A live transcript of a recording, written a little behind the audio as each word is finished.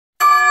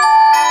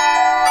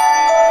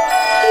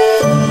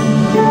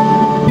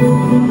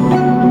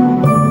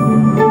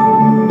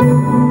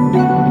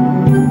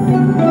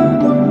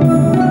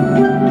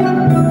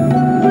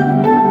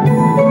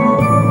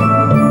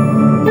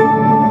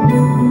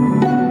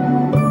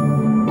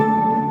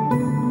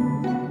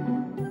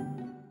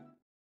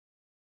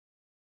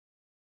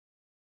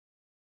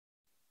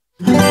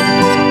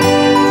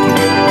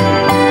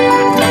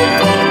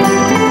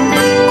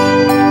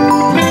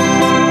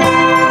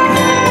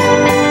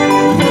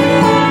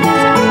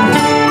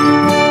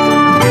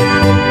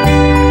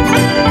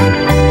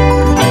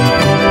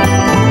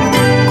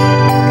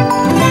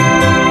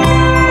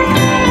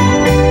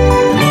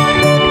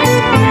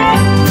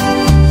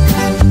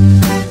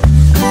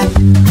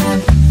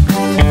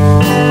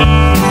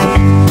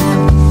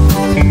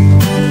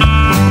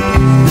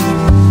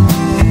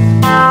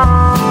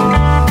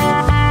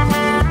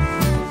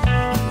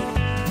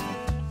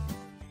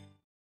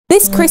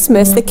last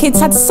Christmas the kids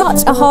had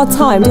such a hard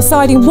time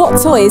deciding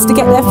what toys to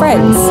get their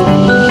friends.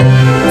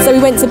 So we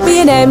went to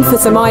B&M for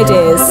some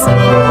ideas.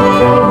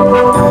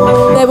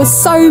 There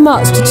was so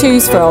much to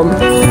choose from,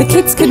 the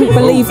kids couldn't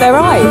believe their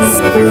eyes.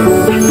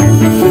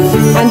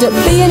 And at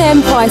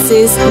B&M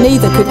prices,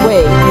 neither could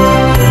we.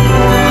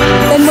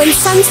 Then when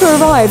Santa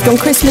arrived on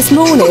Christmas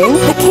morning,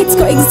 the kids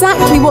got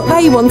exactly what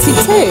they wanted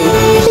too.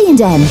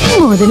 B&M,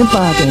 more than a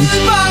bargain.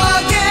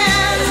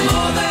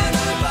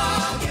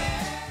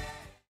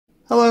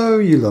 Hello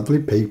you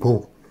lovely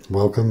people,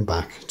 welcome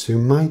back to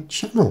my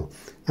channel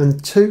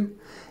and to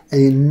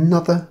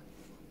another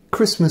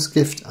Christmas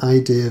gift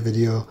idea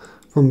video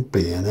from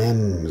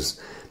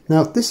B&Ms.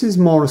 Now this is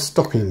more a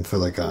stocking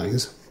filler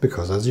guys,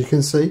 because as you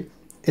can see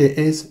it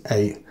is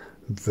a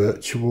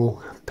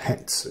virtual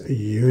pets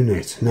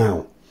unit.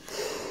 Now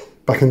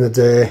back in the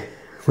day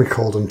we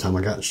called them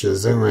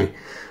Tamagotchis, didn't we?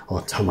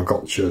 Or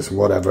Tamagotchas,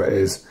 whatever it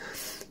is.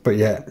 But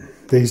yeah,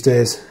 these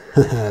days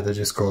they're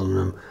just calling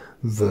them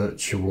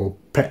virtual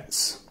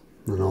pets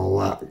and all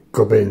that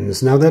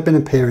gubbins. Now they've been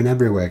appearing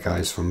everywhere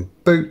guys, from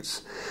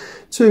Boots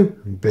to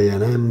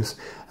B&Ms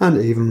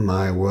and even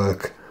my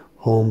work.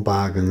 Home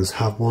Bargains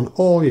have one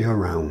all year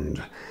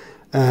round.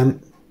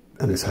 And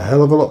it's a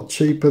hell of a lot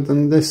cheaper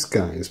than this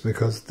guys,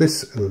 because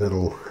this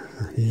little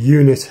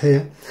unit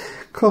here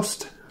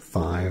cost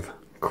 £5.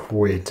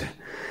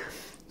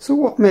 So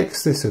what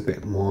makes this a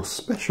bit more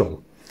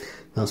special?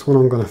 That's what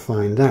I'm going to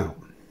find out.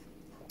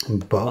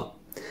 But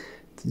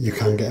you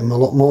can get them a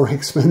lot more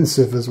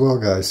expensive as well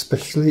guys,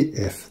 especially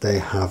if they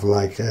have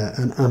like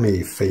an Ami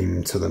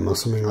theme to them or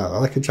something like that,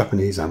 like a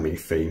Japanese Ami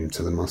theme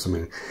to them or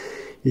something.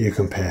 You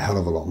can pay a hell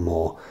of a lot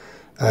more.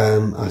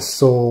 I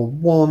saw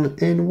one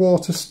in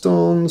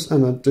Waterstones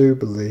and I do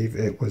believe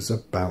it was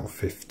about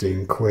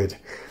 £15,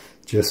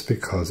 just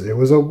because it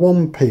was a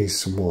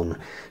one-piece one.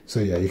 So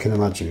yeah, you can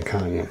imagine,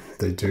 can't you?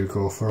 They do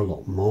go for a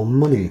lot more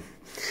money.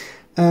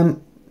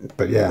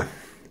 But yeah,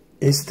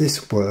 is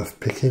this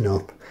worth picking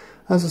up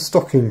as a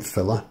stocking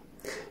filler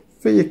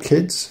for your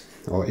kids,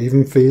 or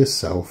even for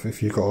yourself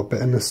if you've got a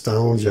bit of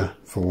nostalgia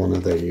for one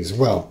of these?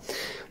 Well,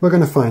 we're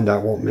going to find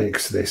out what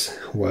makes this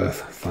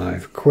worth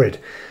 £5.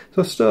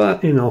 So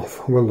starting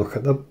off, we'll look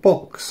at the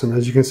box, and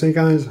as you can see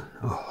guys,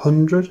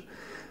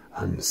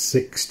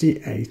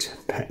 168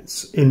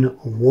 pets in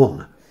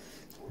one.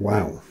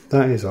 Wow,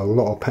 that is a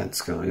lot of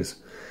pets guys.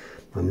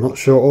 I'm not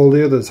sure all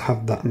the others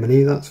have that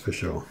many, that's for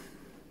sure.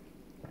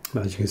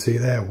 But as you can see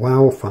there,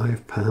 wow,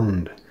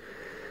 £5.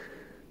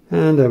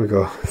 And there we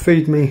go,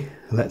 feed me,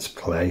 let's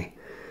play.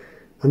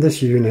 And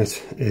this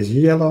unit is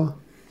yellow,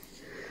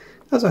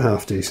 has a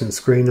half decent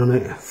screen on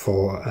it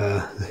for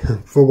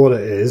what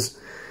it is.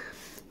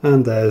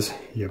 And there's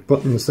your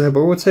buttons there,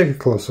 but we'll take a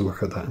closer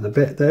look at that in a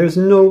bit. There is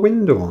no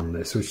window on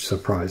this, which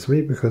surprised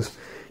me, because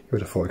you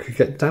would have thought it could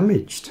get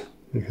damaged.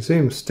 You can see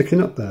them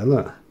sticking up there,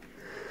 look.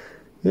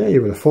 Yeah,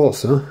 you would have thought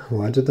so.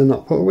 Why did they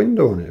not put a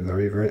window on it?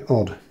 Very, very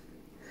odd.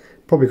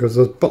 Probably because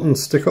those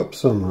buttons stick up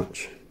so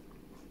much.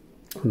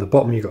 On the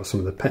bottom you've got some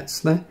of the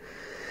pets there.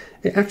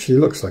 It actually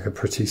looks like a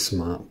pretty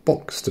smart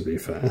box, to be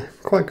fair.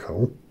 Quite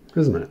cool,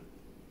 isn't it?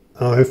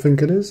 I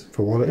think it is,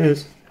 for what it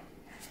is.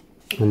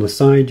 On the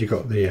side you've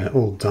got the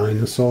old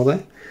dinosaur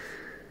there.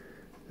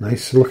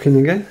 Nice looking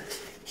again.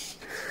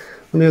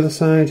 On the other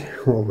side,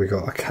 what have we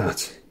got? A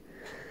cat.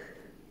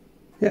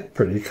 Yeah,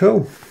 pretty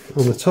cool.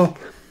 On the top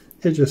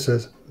it just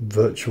says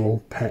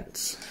virtual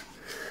pets.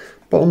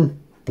 Bottom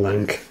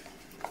blank.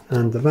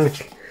 And the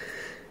back,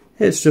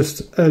 it's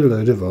just a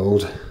load of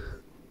old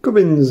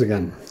gubbins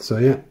again. So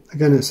yeah,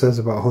 again it says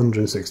about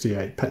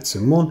 168 pets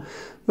in one,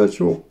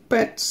 virtual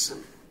pets.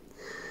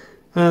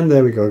 And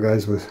there we go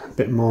guys, with a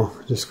bit more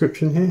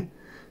description here.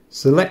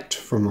 Select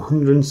from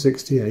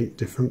 168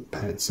 different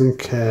pets and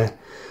care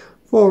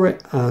for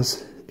it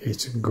as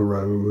it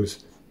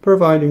grows,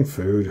 providing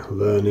food,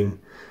 learning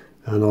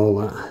and all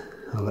that.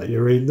 I'll let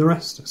you read the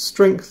rest.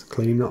 Strength,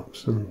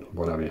 cleanups and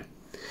what have you.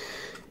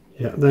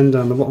 Yeah, then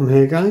down the bottom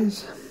here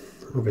guys,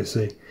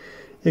 obviously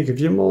it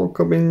gives you more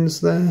gubbins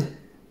there.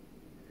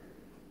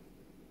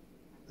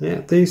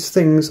 Yeah, these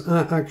things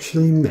are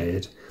actually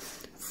made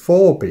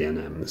for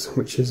B&Ms,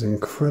 which is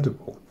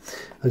incredible.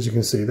 As you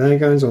can see there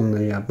guys on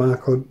the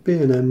barcode,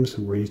 B&Ms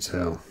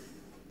retail.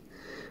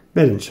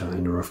 Made in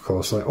China, of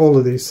course, like all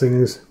of these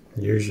things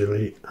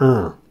usually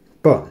are.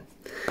 But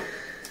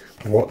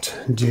what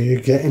do you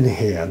get in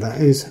here?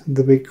 That is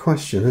the big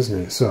question, isn't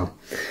it? So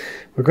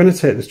we're going to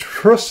take this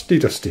trusty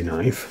dusty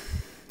knife,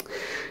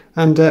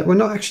 and we're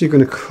not actually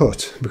going to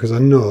cut, because I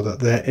know that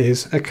there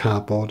is a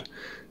cardboard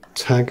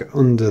tag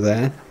under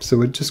there. So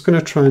we're just going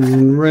to try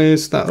and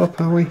raise that up,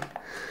 are we?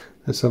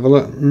 Let's have a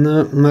look.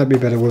 No, might be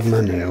better with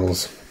my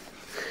nails.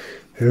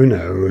 Who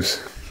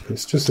knows?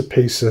 It's just a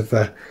piece of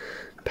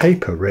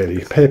paper,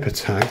 really, paper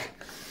tag.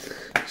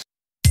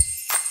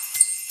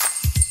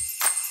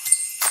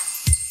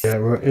 Yeah,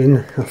 we're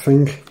in, I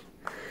think.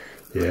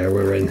 Yeah,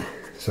 we're in.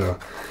 So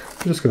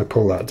I'm just going to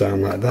pull that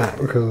down like that,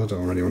 because I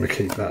don't really want to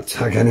keep that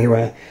tag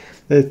anywhere.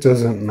 It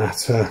doesn't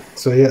matter.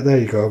 So yeah, there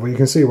you go. But you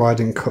can see why I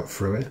didn't cut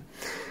through it.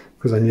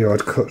 because I knew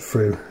I'd cut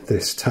through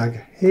this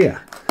tag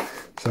here.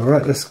 So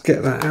right, let's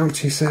get that out,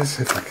 he says,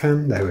 if I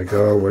can. There we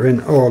go, we're in.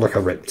 Oh, look, I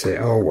ripped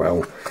it. Oh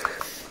well.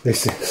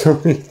 This is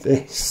only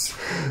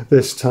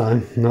this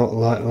time, not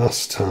like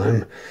last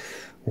time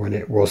when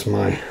it was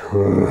my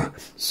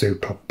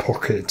Super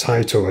Pocket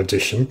Taito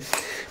edition.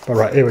 But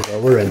right, here we go,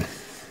 we're in.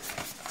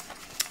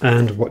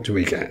 And what do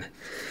we get?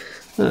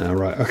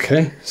 Right,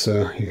 okay,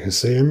 so you can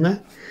see in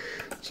there.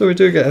 So we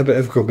do get a bit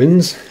of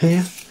gubbins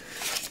here.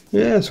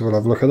 Yeah, so we'll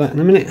have a look at that in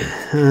a minute.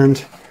 And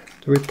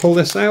do we pull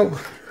this out?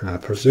 I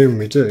presume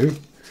we do. Does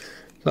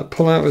that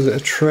pull out? Is it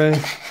a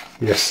tray?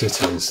 Yes,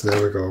 it is.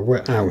 There we go,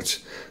 we're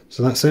out.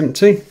 So that's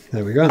empty.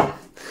 There we go.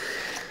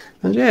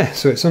 And yeah,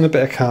 so it's on a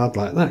bit of card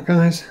like that,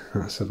 guys.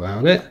 That's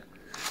about it.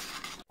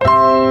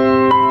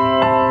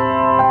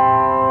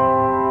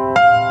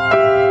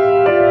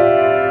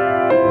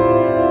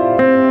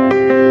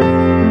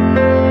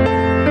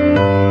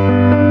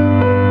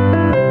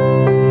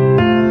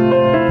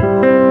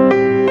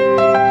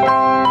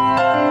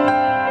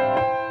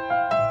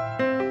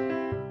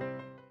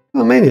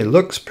 I mean, it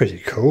looks pretty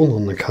cool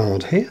on the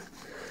card here.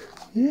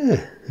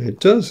 Yeah, it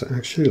does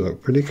actually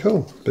look pretty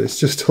cool, but it's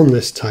just on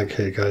this tag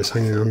here, guys,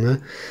 hanging on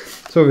there.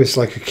 It's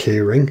obviously like a key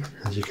ring,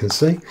 as you can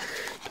see.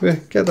 Do we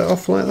get that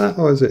off like that,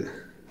 or is it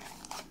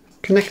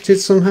connected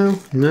somehow?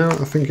 No,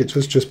 I think it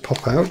does just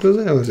pop out, does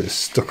it? Or is it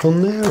stuck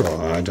on there,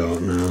 or I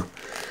don't know.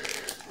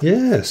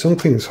 Yeah,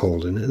 something's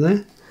holding it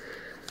there.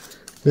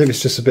 Maybe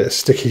it's just a bit of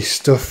sticky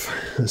stuff.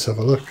 Let's have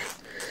a look.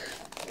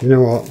 You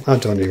know what, I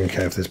don't even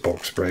care if this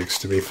box breaks,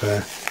 to be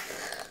fair.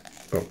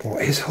 But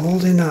what is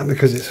holding that?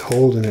 Because it's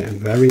holding it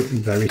very,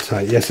 very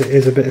tight. Yes, it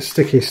is a bit of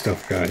sticky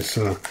stuff, guys.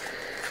 So,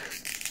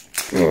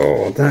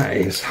 oh, that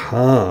is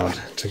hard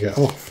to get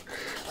off.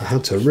 I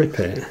had to rip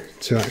it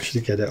to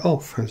actually get it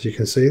off, as you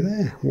can see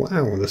there.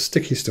 Wow, the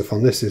sticky stuff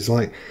on this is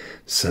like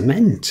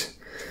cement.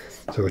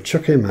 So we'll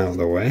chuck him out of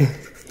the way.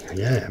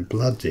 Yeah,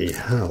 bloody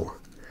hell.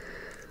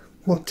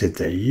 What did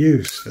they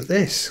use for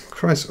this?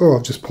 Christ. Oh,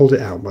 I've just pulled it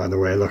out, by the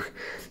way. Look,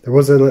 there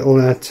was a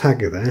little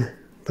tag there.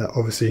 That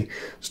obviously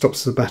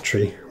stops the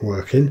battery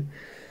working.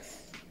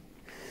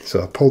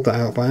 So I pulled that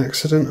out by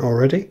accident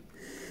already.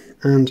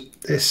 And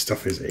this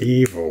stuff is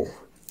evil.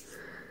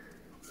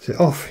 Is it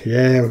off?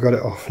 Yeah, we've got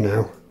it off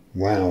now.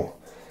 Wow.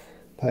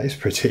 That is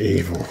pretty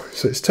evil.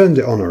 So it's turned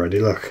it on already,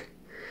 look.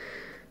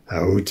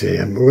 Oh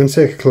dear. We're going to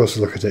take a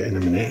closer look at it in a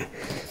minute.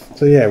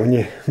 So yeah, when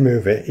you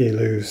move it, you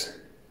lose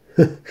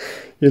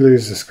you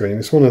lose the screen.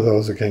 It's one of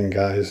those again,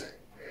 guys.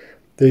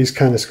 These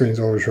kind of screens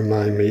always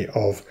remind me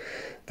of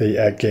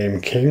the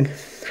Game King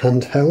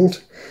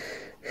handheld.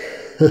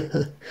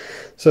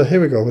 So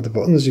here we go with the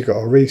buttons. You've got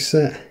a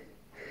reset.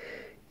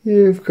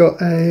 You've got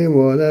a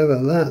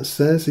whatever that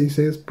says. He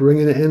says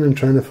bringing it in and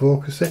trying to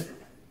focus it.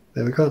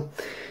 There we go.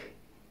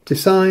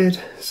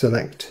 Decide,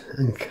 select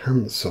and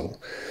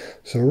cancel.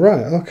 So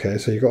right, okay,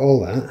 so you've got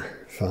all that.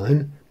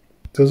 Fine.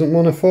 Doesn't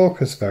want to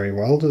focus very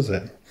well, does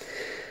it?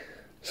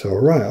 So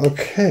right,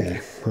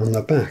 okay. On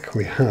the back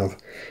we have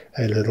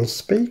a little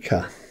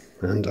speaker.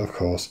 And of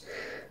course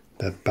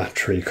the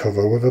battery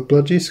cover with a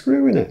bloody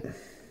screw in it,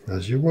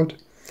 as you would.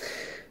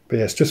 But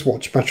yes, just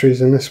watch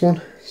batteries in this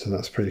one, so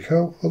that's pretty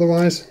cool.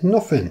 Otherwise,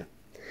 nothing.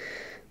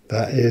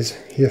 That is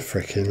your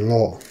freaking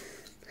lot.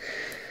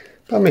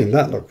 But I mean,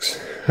 that looks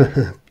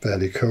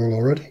fairly cool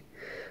already,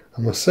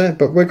 I must say.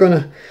 But we're going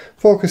to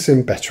focus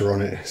in better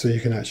on it, so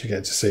you can actually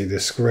get to see the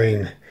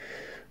screen.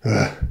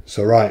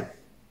 So right,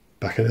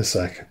 back in a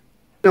sec.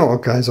 You know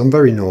what, guys, I'm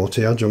very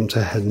naughty. I jumped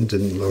ahead and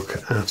didn't look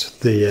at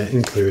the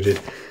included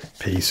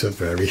piece of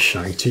very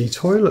shiny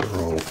toilet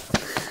roll.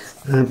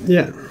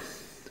 Yeah,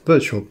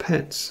 virtual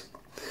pets.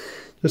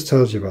 Just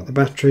tells you about the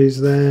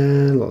batteries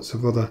there, lots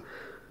of other,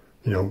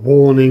 you know,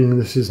 warning,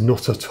 this is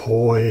not a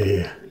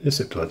toy. Yes,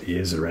 it bloody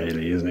is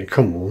really, isn't it?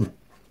 Come on,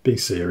 be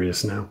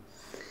serious now.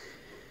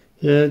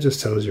 Yeah, it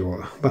just tells you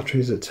what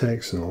batteries it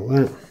takes and all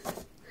that.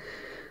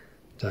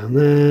 Down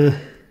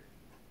there,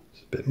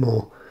 it's a bit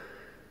more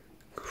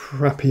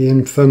crappy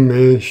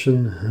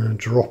information,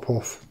 drop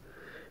off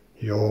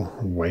your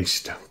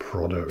waste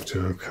product.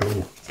 Oh,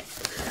 cool.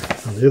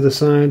 On the other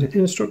side,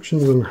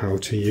 instructions on how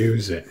to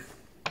use it.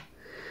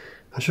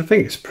 I should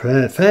think it's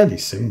fairly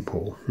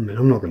simple. I mean,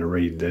 I'm not going to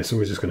read this,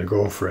 we're just going to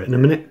go for it in a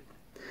minute.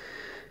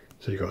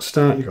 So you've got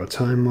start, you've got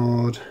time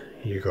mode,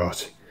 you've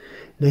got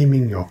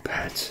naming your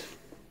pet,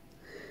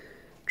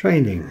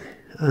 training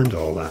and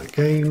all that,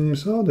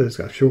 games. Oh, there's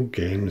actual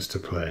games to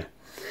play.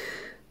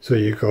 So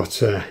you've got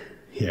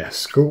yeah,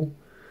 school,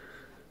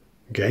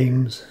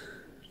 games,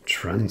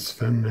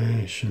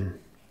 transformation.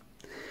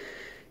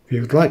 If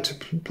you would like to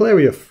play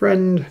with your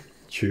friend,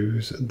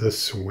 choose the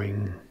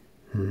swing.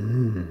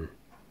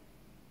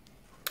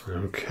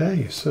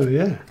 Okay, so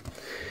yeah,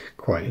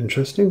 quite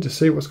interesting to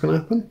see what's going to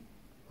happen.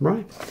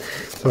 Right,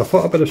 so I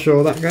thought I'd better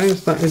show that,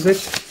 guys. That is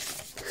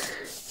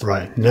it.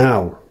 Right,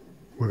 now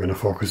we're going to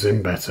focus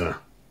in better.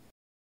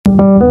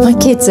 My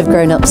kids have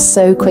grown up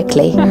so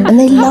quickly and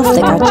they love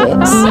the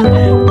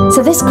gadgets.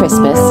 So this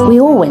Christmas we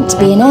all went to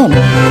B&M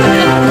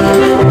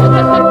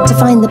to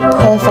find the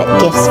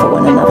perfect gifts for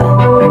one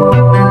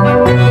another.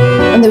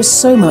 was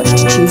so much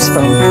to choose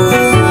from,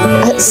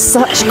 at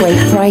such great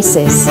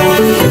prices.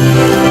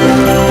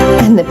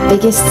 And the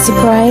biggest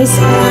surprise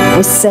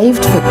was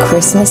saved for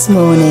Christmas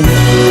morning.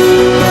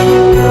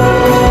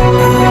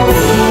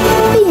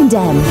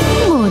 B&M,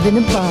 more than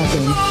a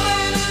bargain.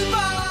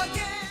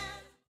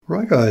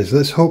 Right guys,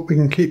 let's hope we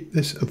can keep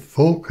this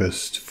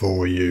focused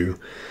for you.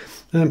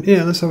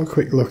 Yeah, let's have a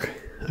quick look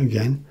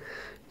again.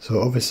 So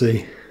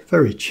obviously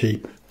very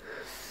cheap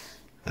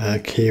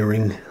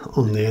keyring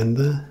on the end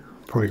there.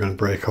 Probably going to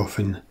break off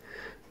in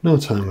no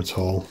time at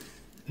all.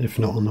 If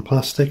not on the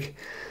plastic,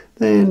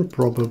 then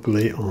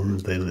probably on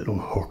the little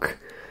hook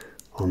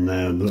on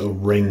there, the little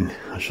ring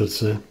I should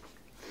say.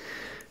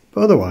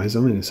 But otherwise,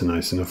 I mean, it's a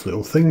nice enough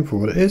little thing for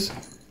what it is.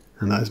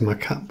 And that is my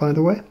cat, by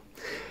the way.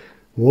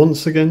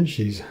 Once again,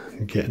 she's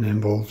getting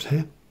involved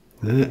here.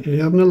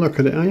 You're having a look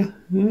at it, are you?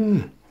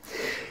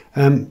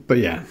 Yeah. But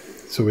yeah,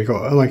 so we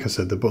got, like I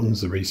said, the buttons,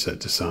 the reset,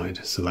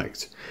 decide,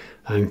 select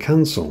and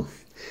cancel.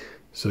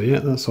 So yeah,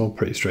 that's all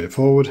pretty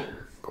straightforward.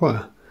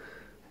 Quite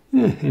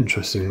a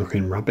interesting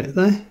looking rabbit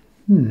there.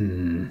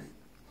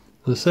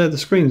 As I say, the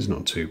screen's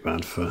not too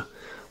bad for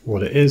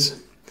what it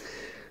is.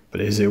 But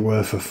is it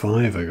worth a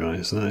 £5,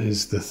 guys? That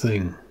is the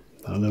thing.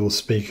 That little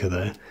speaker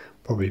there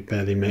probably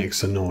barely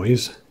makes a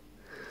noise.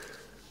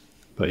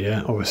 But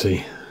yeah,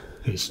 obviously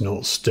it's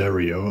not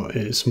stereo,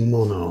 it's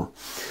mono.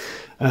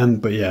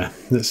 But yeah,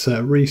 let's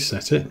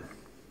reset it.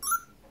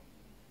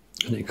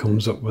 And it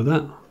comes up with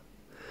that.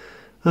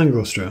 And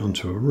go straight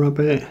onto a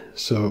rabbit.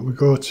 So we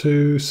go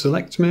to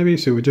select maybe.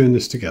 So we're doing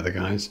this together,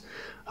 guys.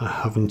 I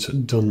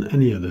haven't done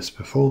any of this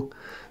before.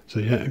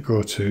 So yeah,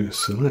 go to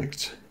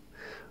select.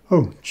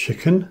 Oh,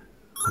 chicken.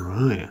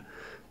 Right.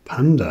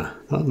 Panda.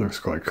 That looks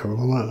quite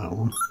cool. I like that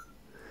one.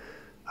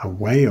 A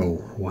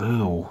whale.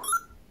 Wow.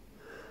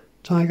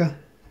 Tiger.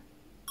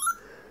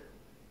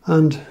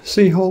 And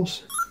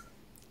seahorse.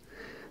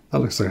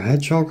 That looks like a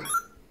hedgehog.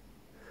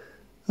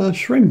 A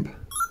shrimp.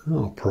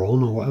 Or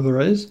prawn or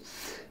whatever it is.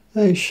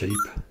 A sheep.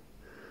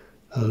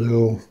 A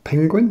little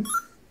penguin.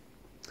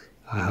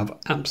 I have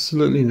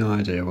absolutely no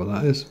idea what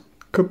that is.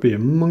 Could be a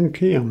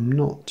monkey, I'm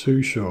not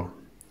too sure.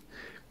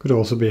 Could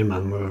also be a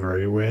man with a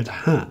very weird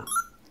hat.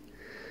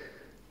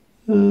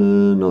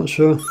 Not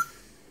sure.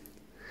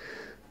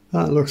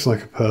 That looks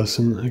like a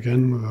person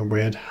again with a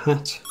weird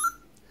hat.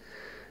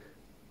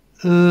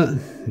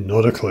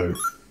 Not a clue.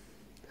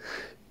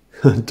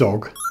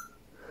 Dog.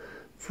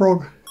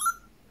 Frog.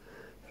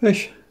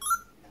 Fish.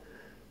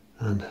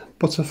 And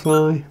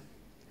butterfly.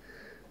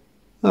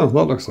 Oh,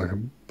 that looks like a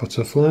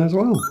butterfly as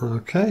well.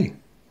 Okay.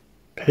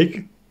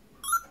 Pig.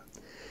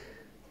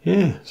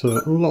 Yeah, so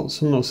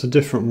lots and lots of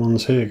different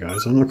ones here,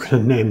 guys. I'm not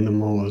going to name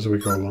them all as we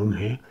go along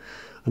here.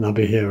 And I'll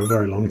be here a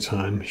very long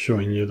time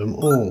showing you them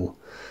all.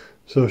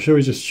 So shall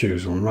we just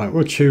choose one? Right,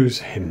 we'll choose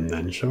him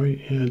then, shall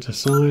we? Yeah,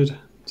 decide.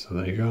 So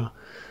there you go.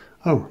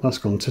 Oh, that's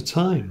gone to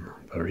time.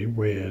 Very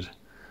weird.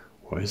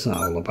 What is that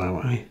all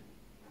about, eh?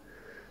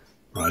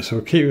 Right, so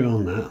we'll keep it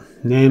on that.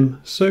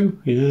 Name,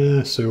 Sue.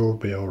 Yeah, Sue will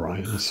be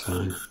alright, that's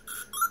fine.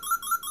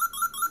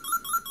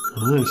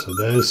 Alright, so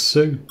there's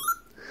Sue.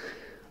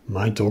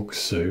 My dog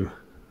Sue.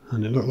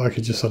 And it looked like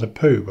it just had a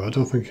poo, but I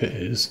don't think it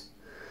is.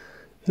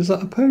 Is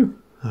that a poo?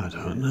 I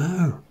don't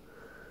know.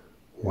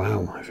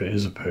 Wow, if it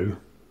is a poo.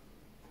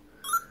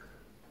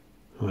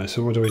 Right,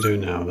 so what do we do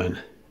now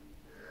then?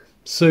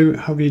 Sue,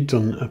 have you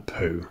done a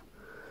poo?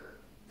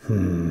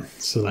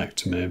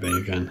 Select maybe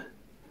again.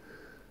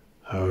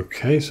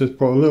 Okay, so it's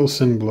put a little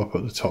symbol up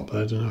at the top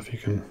there. I don't know if you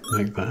can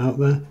make that out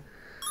there.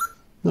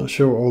 Not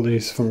sure what all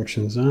these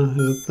functions are. Is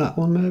it that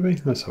one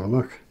maybe? Let's have a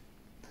look.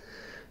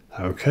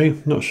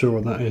 Okay, not sure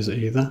what that is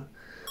either.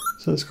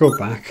 So let's go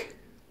back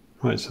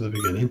right to the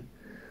beginning.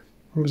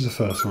 What was the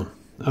first one?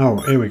 Oh,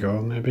 here we go,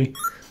 maybe.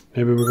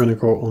 Maybe we're going to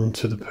go on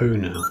to the poo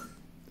now.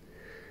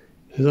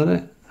 Is that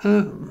it?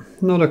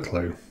 Not a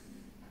clue.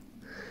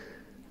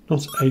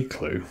 Not a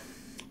clue.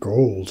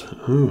 Gold.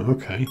 Oh,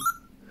 okay.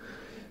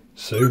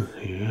 Sue,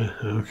 yeah,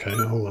 okay,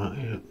 all that,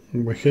 yeah.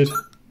 Wicked.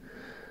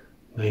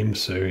 Name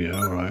Sue, yeah,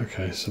 alright,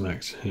 okay,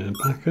 select. Yeah,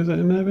 back is it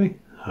maybe?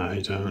 I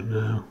don't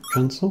know.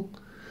 Cancel.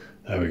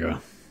 There we go.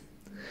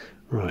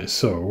 Right,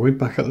 so we're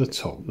back at the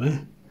top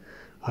there.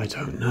 I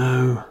don't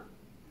know.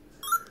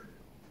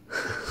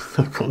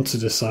 I've got to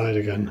decide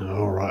again.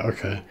 Alright,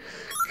 okay.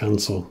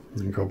 Cancel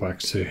and go back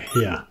to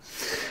here.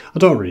 I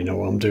don't really know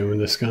what I'm doing with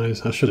this,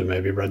 guys. I should have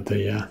maybe read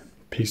the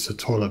piece of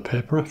toilet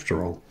paper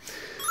after all.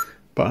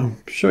 But I'm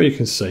sure you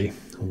can see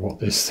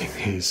what this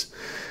thing is.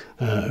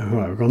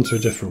 Right, we've gone to a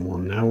different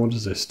one now. What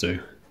does this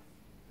do?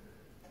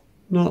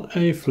 Not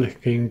a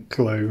flicking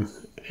clue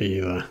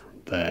either.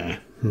 There.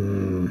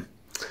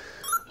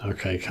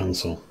 Okay,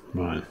 cancel.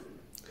 Right.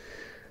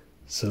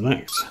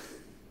 Select.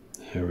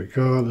 Here we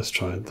go. Let's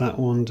try that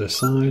one.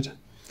 Decide.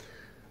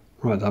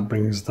 Right, that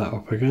brings that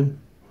up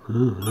again.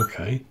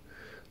 Okay.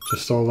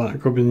 Just all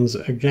that gubbins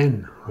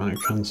again. Right,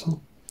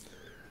 cancel.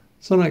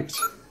 Select.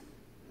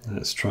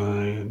 Let's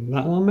try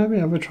that one maybe.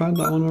 Have we tried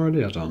that one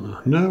already? I don't know.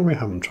 No, we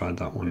haven't tried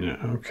that one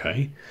yet.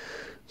 Okay.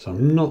 So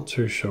I'm not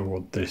too sure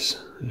what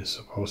this is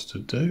supposed to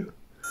do.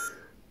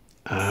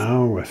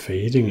 Oh, we're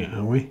feeding it,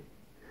 are we?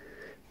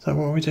 Is that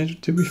what we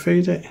did? Did we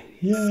feed it?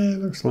 Yeah,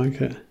 looks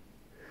like it.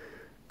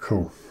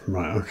 Cool.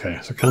 Right, okay,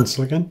 so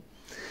cancel again.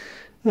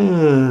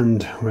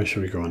 And where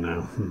should we go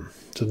now?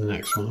 To the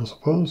next one, I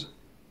suppose.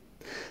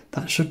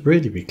 That should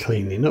really be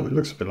cleaning up. It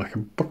looks a bit like a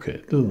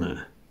bucket, doesn't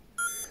it?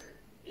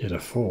 You'd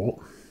have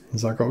thought.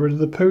 Has that got rid of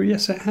the poo?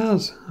 Yes, it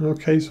has.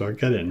 Okay, so I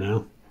get it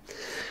now.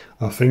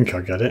 I think I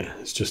get it.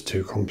 It's just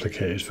too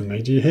complicated for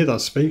me. Do you hear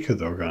that speaker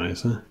though,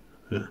 guys? Huh?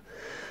 Yeah.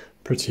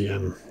 Pretty,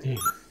 yeah.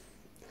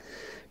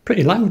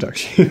 Pretty loud,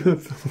 actually,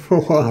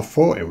 for what I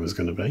thought it was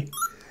going to be.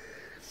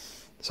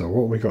 So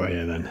what we got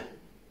here then?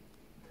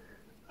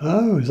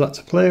 Oh, is that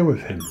to play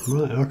with him?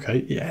 Right,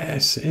 okay.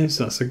 Yes, it is.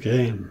 That's a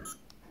game.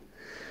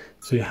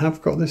 So you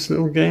have got this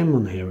little game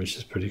on here, which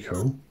is pretty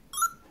cool.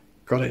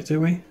 Got it, do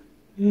we?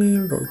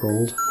 Yeah, we've got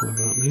gold,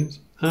 whatever that means.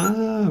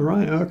 Ah,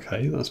 right,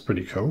 okay. That's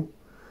pretty cool.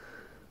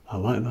 I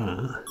like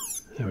that.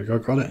 There we go,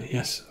 got it.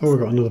 Yes. Oh, we've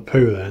got another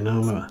poo there now,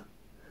 look.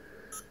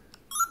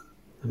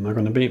 Am I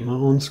going to beat my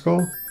own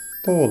score?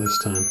 4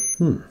 this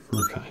time.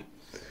 Okay.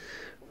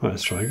 Right,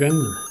 let's try again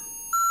then.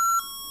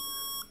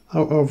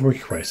 Oh, have we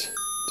quit?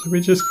 Did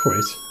we just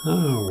quit?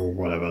 Oh,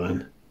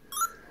 whatever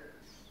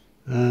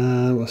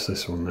then. What's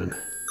this one then?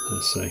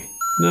 Let's see.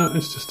 No,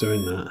 it's just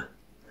doing that.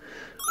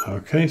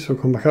 Okay, so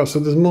we'll come back out. So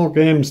there's more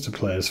games to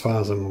play as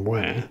far as I'm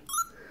aware.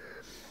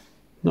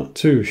 Not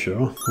too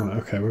sure. Right,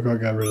 okay, we've got to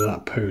get rid of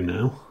that poo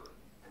now.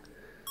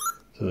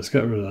 So let's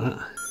get rid of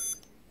that.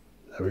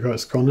 There we go,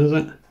 it's gone, is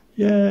it?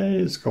 Yay,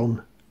 it's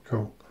gone.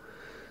 Cool.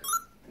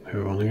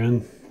 Move on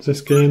again. Is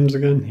this games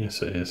again?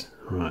 Yes, it is.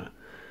 Right.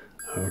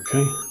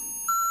 Okay.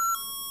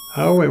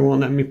 Oh, it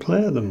won't let me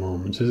play at the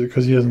moment. Is it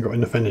because he hasn't got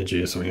enough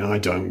energy or something? I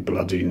don't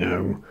bloody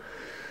know.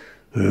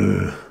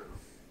 Right,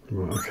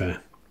 okay.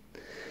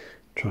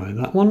 Try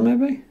that one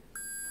maybe?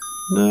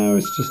 No,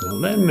 it's just not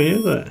letting me,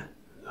 is it?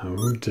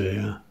 Oh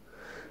dear.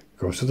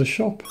 Go to the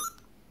shop.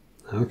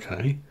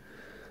 Okay.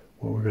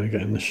 What are we going to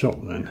get in the shop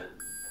then?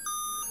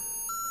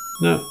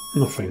 No,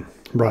 nothing.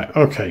 Right,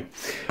 okay.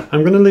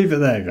 I'm going to leave it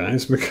there,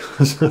 guys,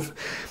 because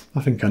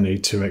I think I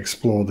need to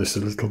explore this a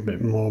little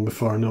bit more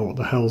before I know what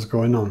the hell's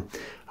going on.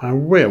 I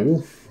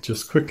will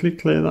just quickly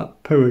clear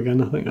that poo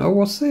again, I think. Oh,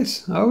 what's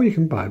this? Oh, you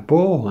can buy a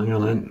ball. Hang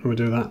on then, we'll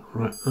do that.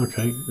 Right,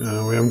 okay.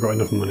 We haven't got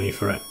enough money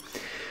for it.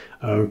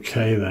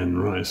 Okay then,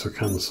 right, so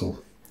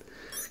cancel.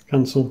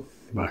 Cancel,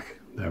 back.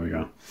 There we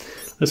go.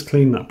 Let's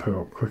clean that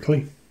poo up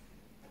quickly.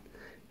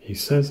 He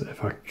says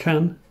if I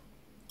can,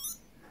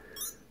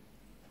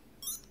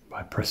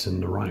 by pressing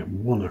the right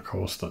one, of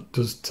course, that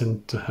does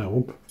tend to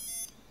help.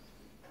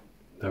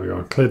 There we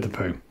go, I cleared the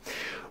poo.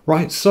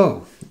 Right,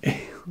 so,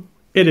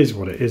 it is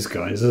what it is,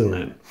 guys,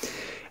 isn't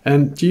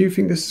it? Do you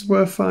think this is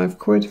worth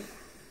 £5?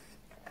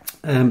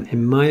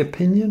 In my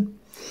opinion,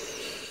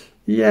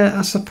 yeah,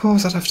 I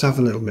suppose I'd have to have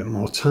a little bit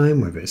more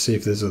time with it, see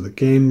if there's other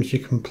games you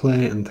can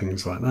play and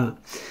things like that.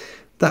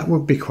 That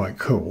would be quite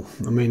cool.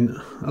 I mean,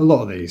 a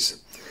lot of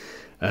these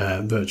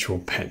virtual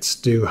pets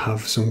do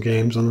have some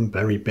games on them,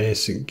 very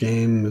basic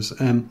games.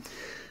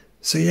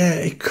 So yeah,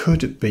 it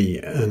could be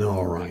an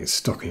alright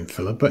stocking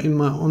filler, but in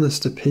my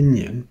honest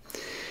opinion,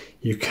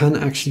 you can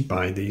actually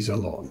buy these a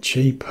lot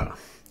cheaper.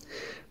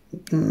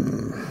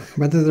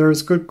 Whether they're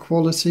as good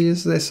quality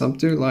as this, I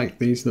do like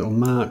these little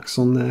marks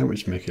on there,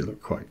 which make it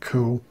look quite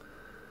cool.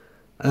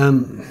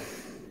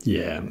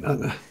 Yeah,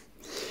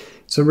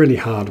 it's a really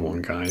hard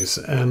one, guys.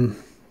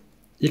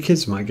 Your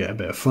kids might get a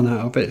bit of fun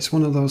out of it. It's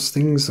one of those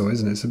things though,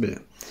 isn't it? It's a bit,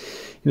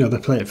 you know, they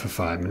play it for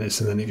 5 minutes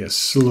and then it gets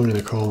slung in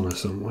a corner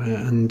somewhere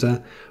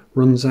and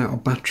runs out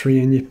of battery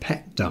and your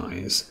pet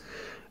dies.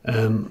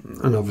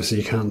 And obviously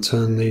you can't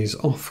turn these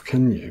off,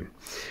 can you?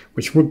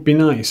 Which would be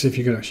nice if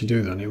you could actually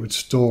do that, and it would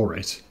store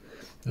it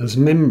as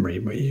memory,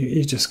 but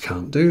you just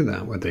can't do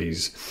that with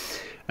these.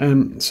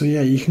 So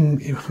yeah, you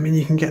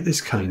can get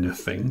this kind of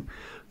thing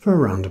for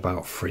around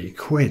about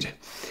 £3.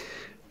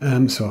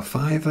 So a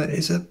 £5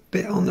 is a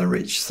bit on the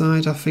rich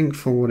side, I think,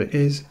 for what it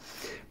is,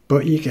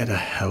 but you get a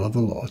hell of a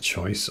lot of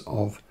choice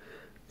of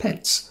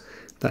pets.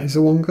 That is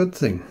the one good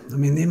thing. I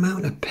mean, the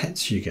amount of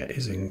pets you get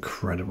is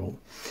incredible.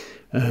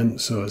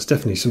 So it's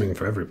definitely something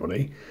for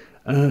everybody.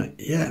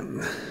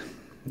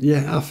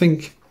 Yeah, I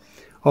think,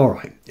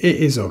 alright, it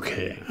is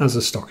okay as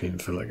a stocking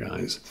filler,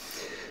 guys.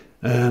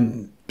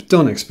 But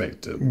don't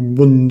expect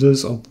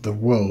wonders of the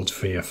world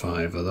for your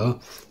 £5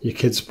 though. Your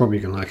kid's probably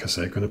going, like I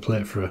say, going to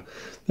play it for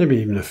maybe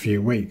even a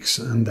few weeks,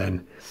 and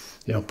then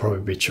it'll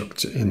probably be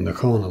chucked in the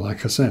corner,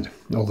 like I said.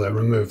 Or they'll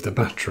remove the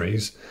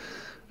batteries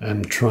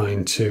and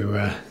trying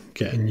to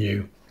get a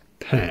new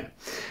pet.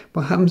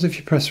 What happens if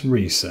you press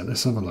reset?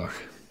 Let's have a look.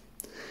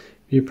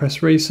 If you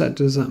press reset,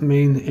 does that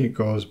mean it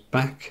goes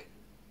back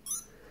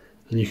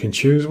and you can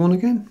choose one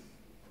again?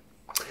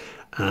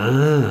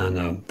 Ah,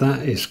 now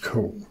that is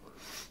cool.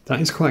 That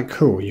is quite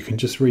cool. You can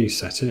just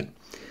reset it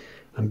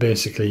and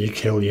basically you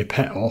kill your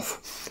pet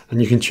off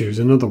and you can choose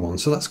another one.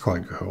 So that's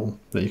quite cool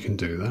that you can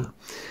do that.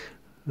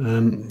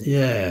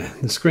 Yeah,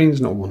 the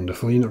screen's not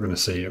wonderful. You're not going to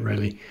see it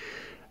really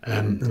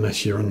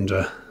unless you're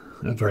under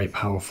a very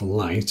powerful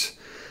light.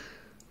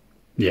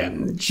 Yeah,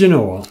 do you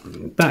know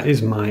what? That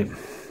is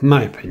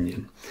my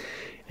opinion.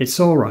 It's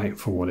alright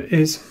for what it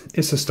is.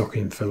 It's a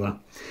stocking filler.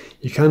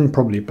 You can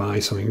probably buy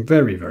something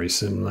very, very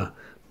similar.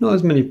 Not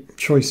as many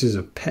choices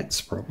of pets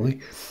probably,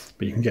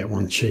 but you can get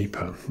one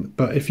cheaper.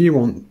 But if you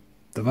want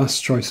the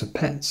vast choice of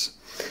pets,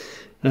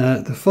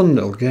 the fun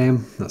little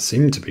game that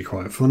seemed to be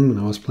quite fun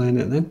when I was playing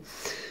it then,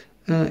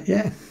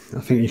 yeah,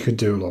 I think you could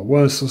do a lot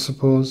worse, I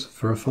suppose,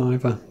 for a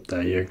 £5.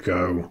 There you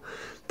go.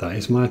 That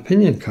is my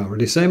opinion. Can't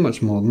really say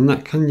much more than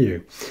that, can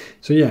you?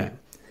 So yeah,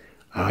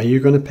 are you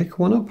going to pick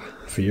one up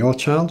for your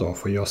child or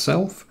for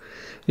yourself?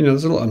 You know,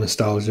 there's a lot of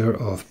nostalgia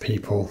of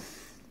people,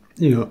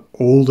 you know,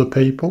 older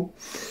people,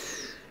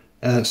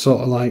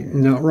 sort of like, you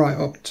know, right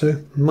up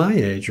to my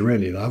age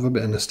really. They have a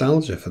bit of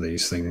nostalgia for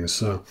these things,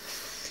 so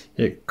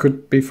it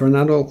could be for an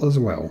adult as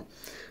well.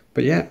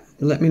 But yeah,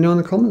 let me know in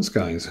the comments,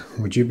 guys.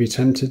 Would you be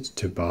tempted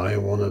to buy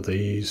one of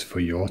these for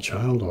your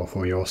child or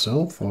for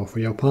yourself or for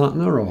your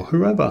partner or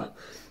whoever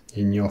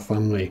in your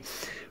family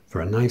for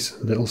a nice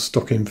little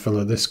stocking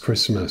filler this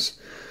Christmas?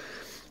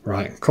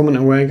 Right, comment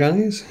away,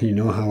 guys. You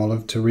know how I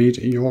love to read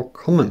your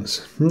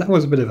comments. And that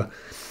was a bit of a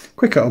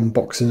quicker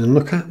unboxing and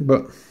look at,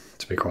 but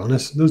to be quite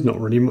honest, there's not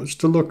really much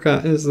to look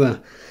at, is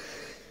there?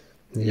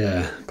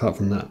 Yeah, apart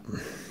from that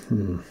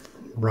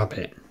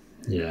rabbit.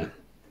 Yeah,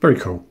 very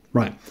cool.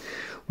 Right,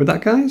 with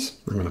that, guys,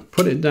 I'm going to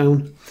put it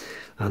down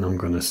and I'm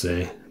going to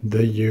say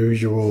the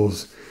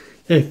usuals.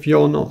 If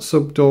you're not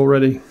subbed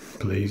already,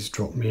 please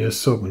drop me a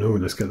sub. And oh,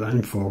 let's get that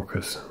in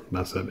focus.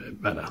 That's a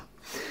bit better.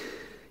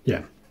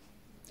 Yeah.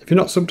 If you're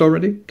not subbed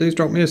already, please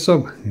drop me a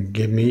sub.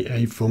 Give me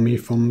a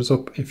thumbs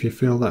up if you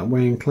feel that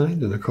way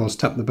inclined. And of course,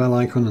 tap the bell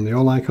icon and the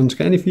all icon to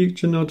get any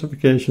future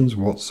notifications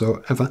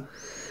whatsoever.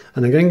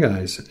 And again,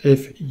 guys,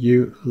 if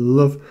you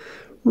love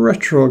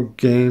retro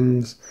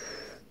games,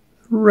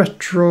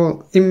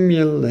 retro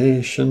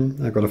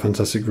emulation, I've got a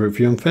fantastic group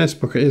for you on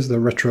Facebook. It is the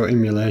Retro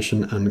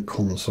Emulation and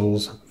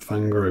Consoles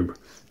fan group.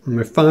 And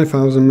with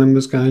 5,000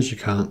 members, guys, you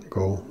can't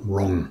go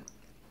wrong.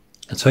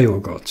 I tell you,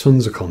 I've got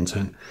tons of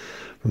content.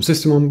 From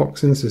system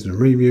unboxing, system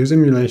reviews,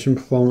 emulation,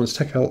 performance,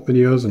 tech help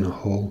videos, and a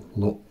whole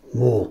lot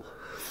more.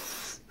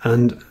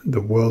 And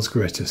the world's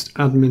greatest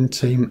admin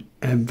team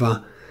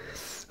ever.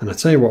 And I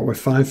tell you what, with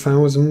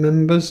 5,000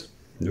 members,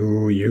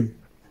 oh, you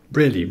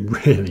really,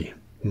 really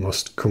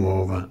must come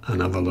over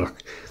and have a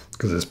look,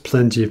 because there's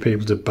plenty of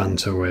people to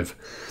banter with.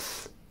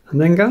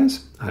 And then,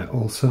 guys, I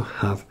also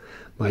have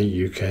my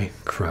UK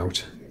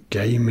Kraut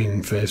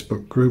Gaming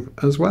Facebook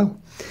group as well,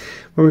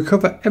 where we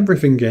cover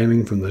everything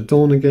gaming from the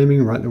dawn of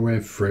gaming right the way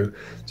through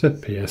to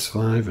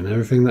PS5 and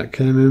everything that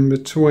came in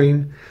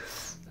between.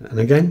 And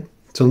again,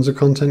 tons of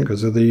content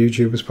because other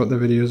YouTubers put their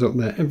videos up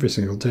there every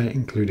single day,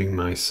 including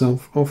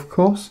myself, of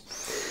course.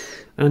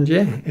 And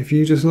yeah, if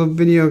you just love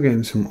video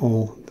games from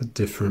all the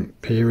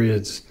different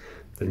periods,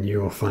 then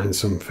you'll find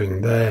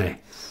something there.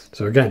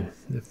 So again,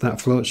 if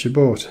that floats your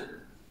boat,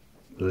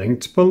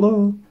 linked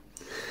below.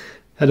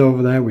 Head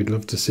over there, we'd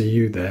love to see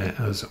you there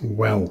as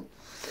well.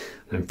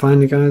 And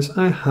finally, guys,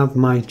 I have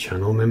my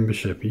channel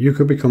membership. You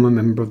could become a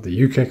member of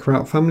the UK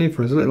Kraut family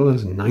for as little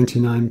as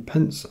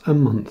 99p a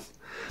month.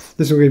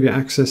 This will give you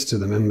access to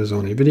the members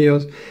only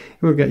videos.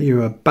 It will get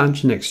you a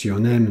badge next to your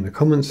name in the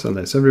comments that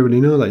lets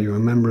everybody know that you're a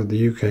member of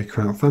the UK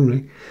Kraut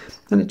family.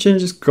 And it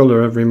changes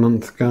colour every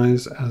month,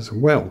 guys, as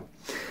well.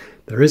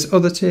 There is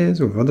other tiers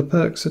with other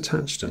perks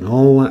attached and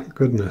all that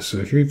goodness. So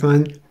if you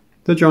find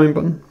the join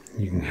button,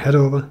 you can head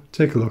over,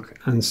 take a look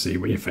and see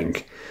what you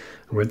think.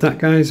 And with that,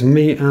 guys,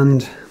 me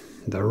and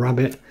the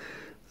rabbit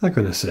are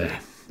going to say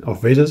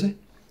auf Wiedersehen,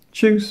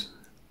 tschüss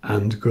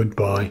and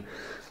goodbye.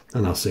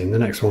 And I'll see you in the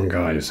next one,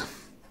 guys.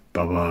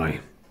 Bye bye.